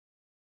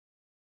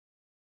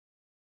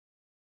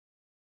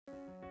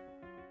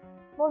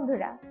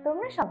বন্ধুরা,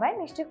 তোমরা সবাই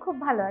নিশ্চয়ই খুব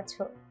ভালো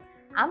আছো।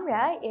 আমরা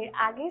এর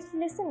আগের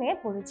লেসনে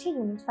পড়েছি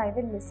ইউনিট 5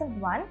 এর লেসন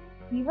 1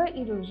 রিভার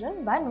ইরোশন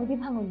বা নদী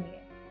ভাঙন নিয়ে।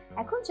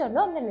 এখন চলো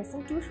আমরা লেসন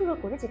 2 শুরু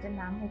করি, যেটার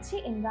নাম হচ্ছে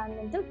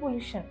এনভায়রনমেন্টাল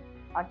পলিউশন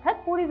অর্থাৎ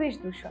পরিবেশ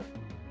দূষণ।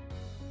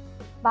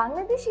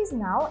 Bangladesh is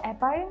now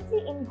apparently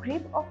in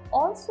grip of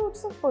all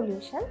sorts of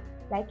pollution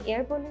like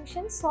air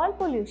pollution, soil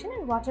pollution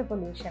and water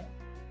pollution.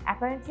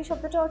 Apparently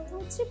শব্দটার অর্থ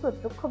হচ্ছে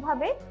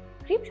প্রত্যক্ষভাবে,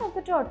 গ্রিপ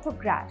শব্দটার অর্থ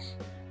গ্রাস।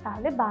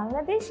 তাহলে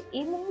বাংলাদেশ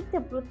এই মুহূর্তে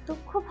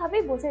প্রত্যক্ষভাবে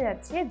বোঝা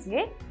যাচ্ছে যে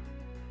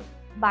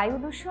বায়ু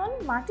দূষণ,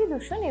 মাটি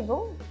দূষণ এবং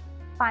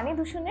পানি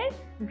দূষণের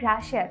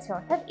গ্রাসে আছে,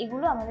 অর্থাৎ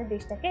এগুলো আমাদের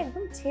দেশটাকে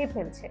একদম ছেয়ে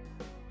ফেলছে।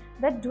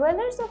 The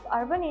dwellers of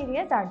urban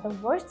areas are the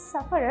worst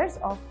sufferers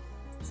of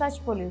such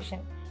pollution.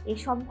 এই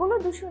সবগুলো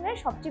দূষণের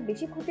সবচেয়ে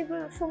বেশি ক্ষতির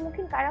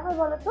সম্মুখীন কারা হয়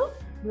বলতো?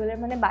 ডুয়েলার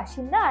মানে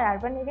বাসিন্দা, আর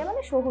আরবান এরিয়া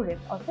মানে শহরের,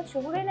 অর্থাৎ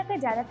শহর এলাকায়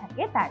যারা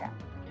থাকে তারা।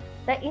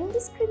 The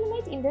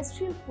indiscriminate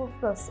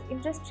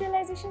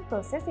industrialization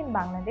process in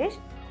Bangladesh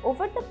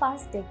over the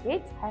past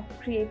decades have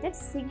created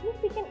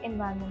significant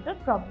environmental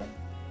problems.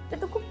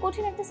 তো খুব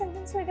কঠিন একটা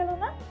সেন্টেন্স হয়ে গেল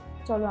না?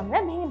 চলো আমরা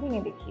ভেঙে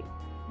ভেঙে দেখি।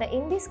 The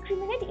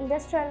indiscriminate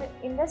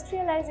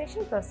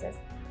industrialization process,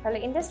 তাহলে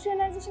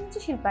ইন্ডাস্ট্রিয়ালাইজেশন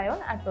হচ্ছে শিল্পায়ন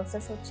আর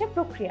প্রসেস হচ্ছে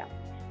প্রক্রিয়া।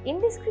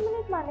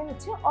 ইনডিসক্রিমিনেট মানে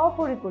হচ্ছে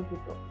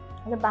অপরিকল্পিত।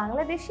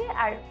 বাংলাদেশে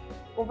আর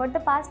ওভার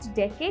দ্য পাস্ট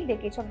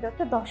ডেকেড শব্দ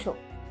একটা দশক,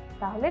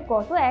 তাহলে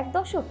গত এক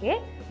দশকে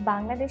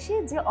বাংলাদেশে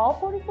যে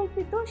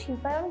অপরিকল্পিত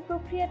শিল্পায়ন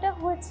প্রক্রিয়াটা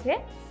হয়েছে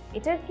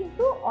এটার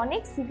কিন্তু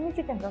অনেক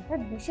সিগনিফিক্যান্ট অর্থাৎ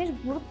বিশেষ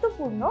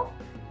গুরুত্বপূর্ণ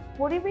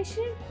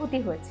পরিবেশের ক্ষতি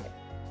হয়েছে।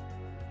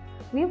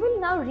 We will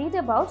now read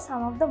about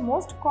some of the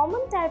most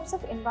common types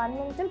of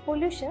environmental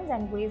pollutions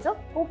and ways of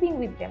coping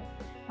with them.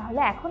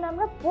 তাহলে এখন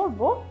আমরা পড়ব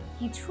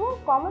কিছু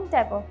common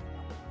type of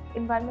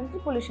environmental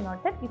pollution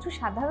অর্থাৎ কিছু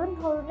সাধারণ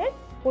ধরনের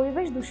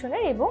পরিবেশ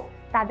দূষণের এবং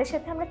তাদের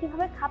সাথে আমরা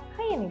কিভাবে খাপ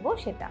খাইয়ে নিব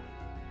সেটা।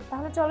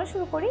 তাহলে চলো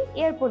শুরু করি।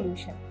 এয়ার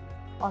পলিউশন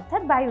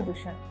অর্থাৎ বায়ু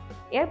দূষণ।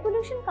 Air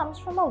pollution comes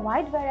from a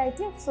wide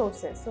variety of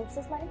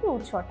sources মানে কি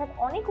উৎস, অর্থাৎ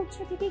অনেক উৎস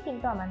থেকেই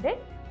কিন্তু আমাদের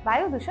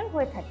বায়ু দূষণ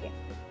হয়ে থাকে।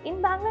 In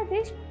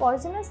Bangladesh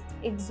poisonous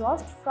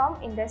exhaust from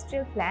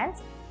industrial plants,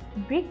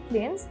 brick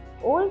kilns,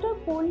 old or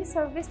poorly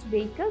serviced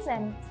vehicles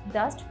and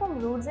dust from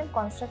roads and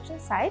construction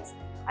sites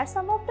are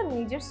some of the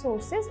major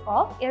sources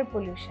of air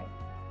pollution.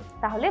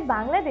 তাহলে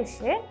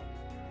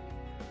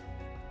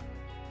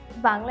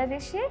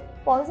বাংলাদেশে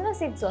পয়জনাস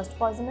এক্সস্ট,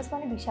 পয়জনাস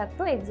মানে বিষাক্ত,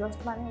 exhaust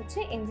মানে হচ্ছে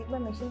engine বা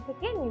machine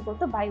থেকে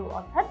নির্গত বায়ু,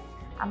 অর্থাৎ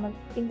আমাদের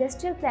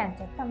ইন্ডাস্ট্রিয়াল প্ল্যান্ট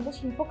অর্থাৎ আমাদের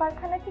শিল্প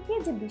কারখানা থেকে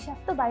যে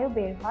বিষাক্ত বায়ু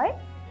বের হয়।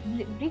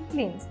 ব্রিক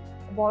ক্লিনস,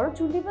 বড়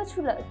চুলি বা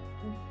চুলা,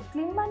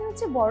 ক্লিন মানে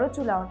হচ্ছে বড়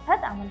চুলা, অর্থাৎ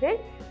আমাদের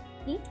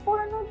ইট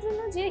পোড়ানোর জন্য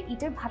যে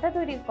ইটের ভাটা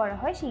তৈরি করা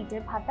হয় সেই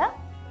ইটের ভাটা।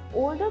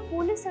 ওল্ডার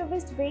পুলি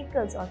সার্ভিসড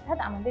ভেহিকলস অর্থাৎ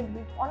আমাদের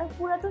অনেক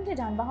পুরাতন যে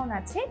যানবাহন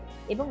আছে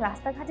এবং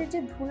রাস্তাঘাটের যে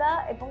ধুলা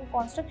এবং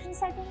কনস্ট্রাকশন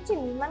সাইটে হচ্ছে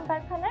নির্মাণ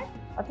কারখানার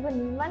অথবা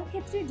নির্মাণ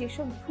ক্ষেত্রে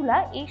যেসব ধুলা,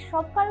 এই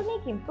সব কারণেই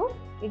কিন্তু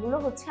এগুলো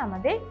হচ্ছে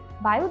আমাদের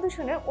বায়ু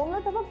দূষণের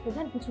অন্যতম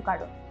প্রধান কিছু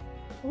কারণ।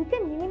 We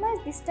can minimise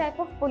this type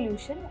of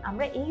pollution,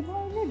 আমরা এই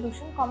ধরনের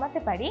দূষণ কমাতে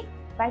পারি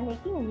by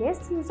making less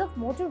use of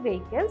motor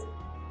vehicles.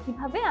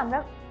 কিভাবে আমরা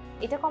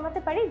এটা কমাতে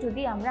পারি?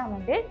 যদি আমরা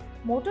আমাদের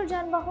মোটর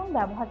যানবাহন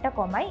ব্যবহারটা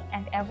কমাই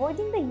and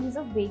avoiding the use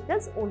of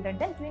vehicles older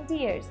than 20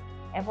 years.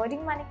 Avoiding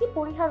মানে কি?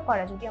 পরিহার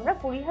করা। যদি আমরা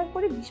পরিহার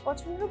করি 20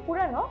 বছরেরও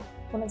পুরানো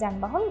কোনো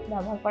যানবাহন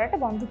ব্যবহার করাটা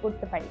বন্ধ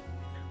করতে পারি।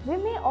 We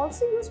may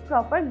also use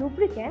proper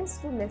lubricants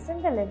to lessen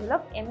the level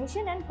of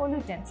emission and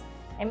pollutants.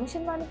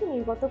 Emission মানে কি?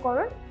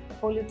 নির্গতকরণ।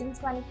 পলিউটেন্টস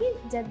মানে কি?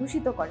 যা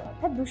দূষিত করে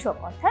অর্থাৎ দূষক,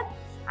 অর্থাৎ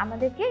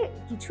আমাদেরকে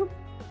কিছু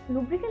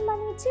লুব্রিকেন্ট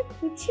মানে হচ্ছে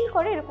পিচ্ছিল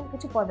করে এরকম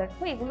কিছু পদার্থ,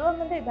 এগুলো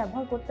আমাদের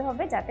ব্যবহার করতে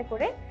হবে যাতে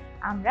করে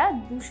আমরা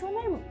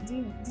দূষণের যে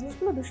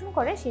জিনিসগুলো দূষণ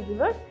করে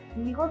সেগুলোর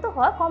নির্গত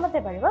হওয়া কমাতে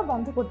পারি বা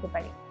বন্ধ করতে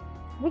পারি।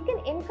 We can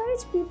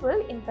encourage people,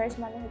 encourage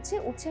মানে হচ্ছে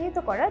উৎসাহিত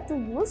করা, to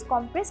use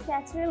compressed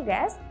natural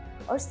gas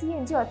or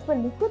CNG অথবা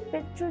liquid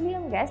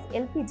petroleum gas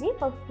LPG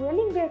for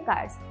fuelling there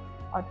curse,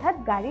 অর্থাৎ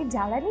গাড়ির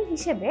জ্বালানি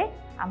হিসেবে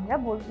আমরা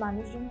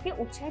মানুষজনকে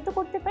উৎসাহিত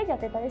করতে পারি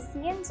যাতে তারা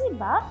সিএনজি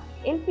বা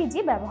এলপিজি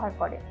ব্যবহার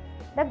করে।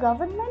 The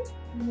government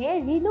may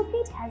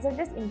relocate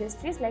hazardous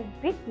industries like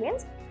brick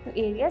kilns to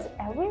areas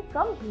away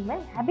from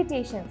human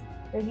habitations.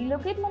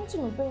 Relocate মানে হচ্ছে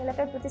নতুন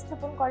এলাকায়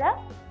প্রতিস্থাপন করা,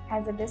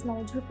 hazardous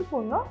মানে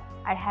ঝুঁকিপূর্ণ,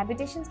 আর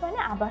habitations মানে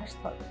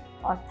আবাসস্থল।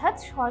 অর্থাৎ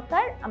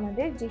সরকার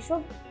আমাদের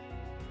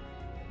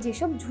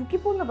যেসব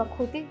ঝুঁকিপূর্ণ বা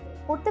ক্ষতি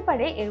করতে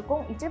পারে এরকম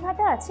ইটের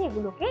ভাটা আছে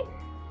এগুলোকে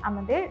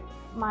আমাদের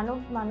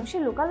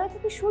মানুষের লোকালয়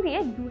থেকে সরিয়ে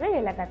দূরের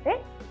এলাকাতে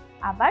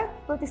আবার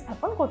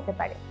প্রতিস্থাপন করতে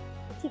পারে।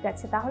 ঠিক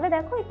আছে, তাহলে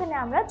দেখো এখানে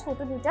আমরা ছোট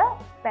দুটা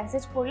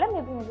প্যাসেজ পড়লাম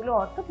এবং এগুলো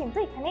অর্থ কিন্তু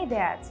এখানেই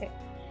দেয়া আছে।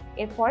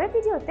 এর পরের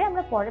ভিডিওতে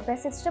আমরা পরের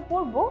প্যাসেজটা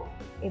পড়বো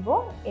এবং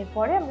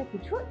এরপরে আমরা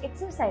কিছু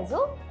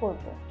এক্সারসাইজও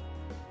করবো।